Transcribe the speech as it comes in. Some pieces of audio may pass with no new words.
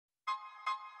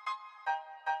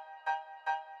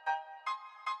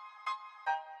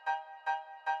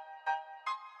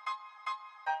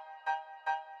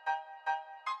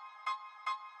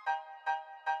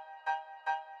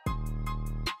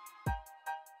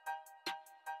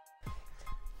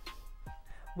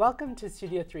Welcome to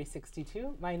Studio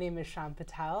 362. My name is Shyam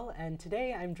Patel, and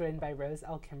today I'm joined by Rose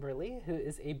L. Kimberly, who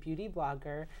is a beauty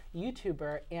blogger,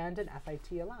 YouTuber, and an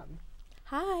FIT alum.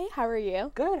 Hi, how are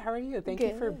you? Good, how are you? Thank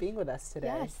you for being with us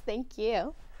today. Yes, thank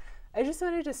you. I just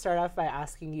wanted to start off by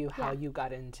asking you how you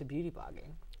got into beauty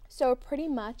blogging. So pretty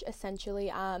much,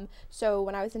 essentially, so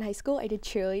when I was in high school, I did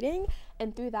cheerleading,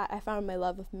 and through that, I found my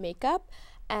love of makeup,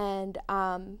 and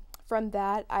from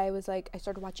that, I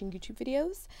started watching YouTube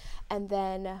videos, and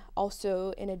then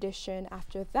also, in addition,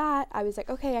 after that, I was like,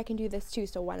 okay, I can do this too,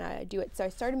 so why not I do it? So I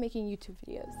started making YouTube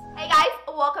videos. Hey guys,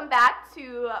 welcome back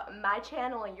to my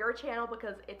channel and your channel,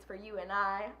 because it's for you and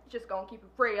I. Just gonna keep it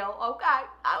real, okay?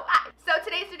 So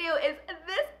today's video is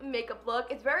this makeup look.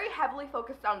 It's very heavily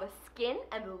focused on the skin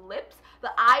and the lips.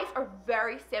 The eyes are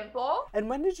very simple. And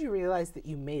when did you realize that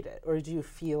you made it, or do you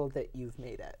feel that you've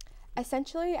made it?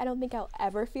 Essentially, I don't think I'll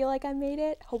ever feel like I made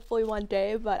it, hopefully one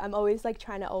day, but I'm always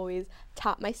trying to always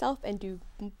top myself and do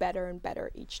better and better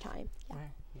each time. Yeah.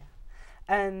 Right, yeah.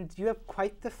 And you have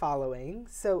quite the following.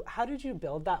 So how did you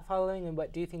build that following, and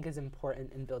what do you think is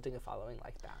important in building a following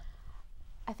like that?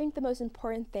 I think the most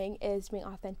important thing is being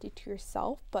authentic to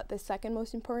yourself, but the second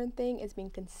most important thing is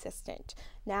being consistent.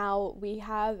 Now, we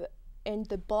have in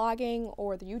the blogging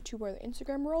or the YouTube or the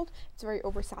Instagram world, it's very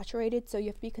oversaturated, so you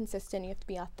have to be consistent, you have to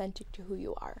be authentic to who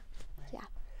you are. Right. Yeah.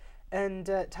 And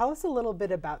tell us a little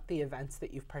bit about the events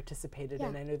that you've participated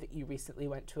in. I know that you recently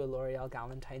went to a L'Oreal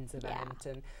Galentine's event,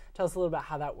 and tell us a little about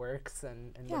how that works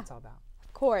and what it's all about.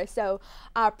 Of course. So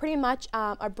pretty much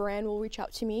a brand will reach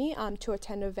out to me to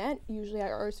attend an event. Usually I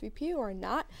RSVP or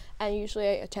not, and usually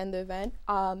I attend the event.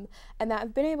 And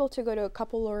I've been able to go to a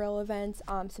couple L'Oreal events,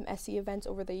 some Essie events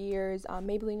over the years,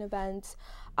 Maybelline events.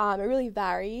 It really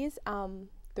varies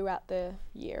throughout the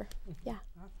year. Yeah.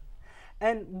 Awesome.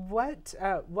 And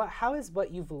how has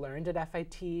what you've learned at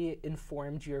FIT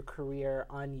informed your career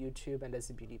on YouTube and as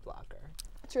a beauty blogger?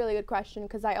 It's a really good question,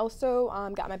 because I also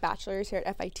got my bachelor's here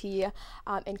at FIT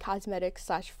in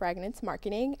cosmetics/fragrance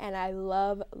marketing, and I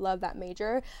love that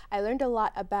major. I learned a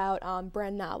lot about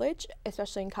brand knowledge,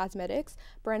 especially in cosmetics,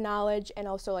 brand knowledge, and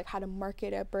also how to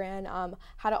market a brand,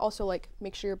 how to also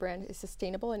make sure your brand is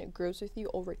sustainable and it grows with you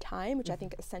over time, which I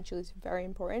think essentially is very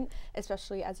important,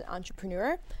 especially as an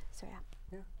entrepreneur. So yeah.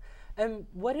 And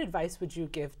what advice would you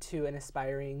give to an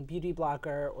aspiring beauty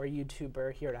blogger or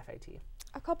YouTuber here at FIT?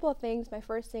 A couple of things. My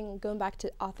first thing, going back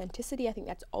to authenticity, I think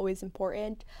that's always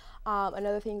important.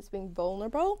 Another thing is being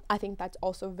vulnerable. I think that's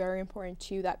also very important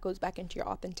too. That goes back into your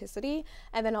authenticity.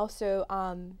 And then also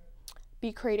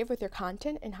be creative with your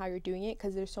content and how you're doing it,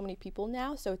 because there's so many people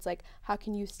now. So it's how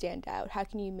can you stand out? How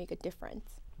can you make a difference?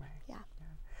 Right. Yeah.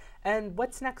 And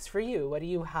what's next for you? What do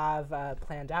you have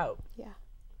planned out? Yeah.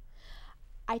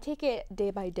 I take it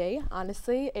day by day,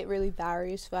 honestly. It really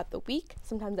varies throughout the week.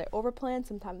 Sometimes I overplan,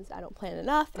 sometimes I don't plan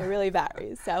enough. It really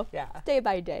varies. So day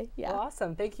by day. Yeah. Well,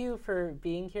 awesome. Thank you for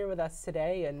being here with us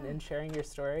today and sharing your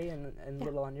story and a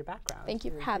little on your background. Thank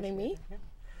you for having me.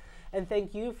 And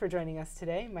thank you for joining us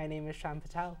today. My name is Shyam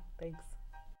Patel. Thanks.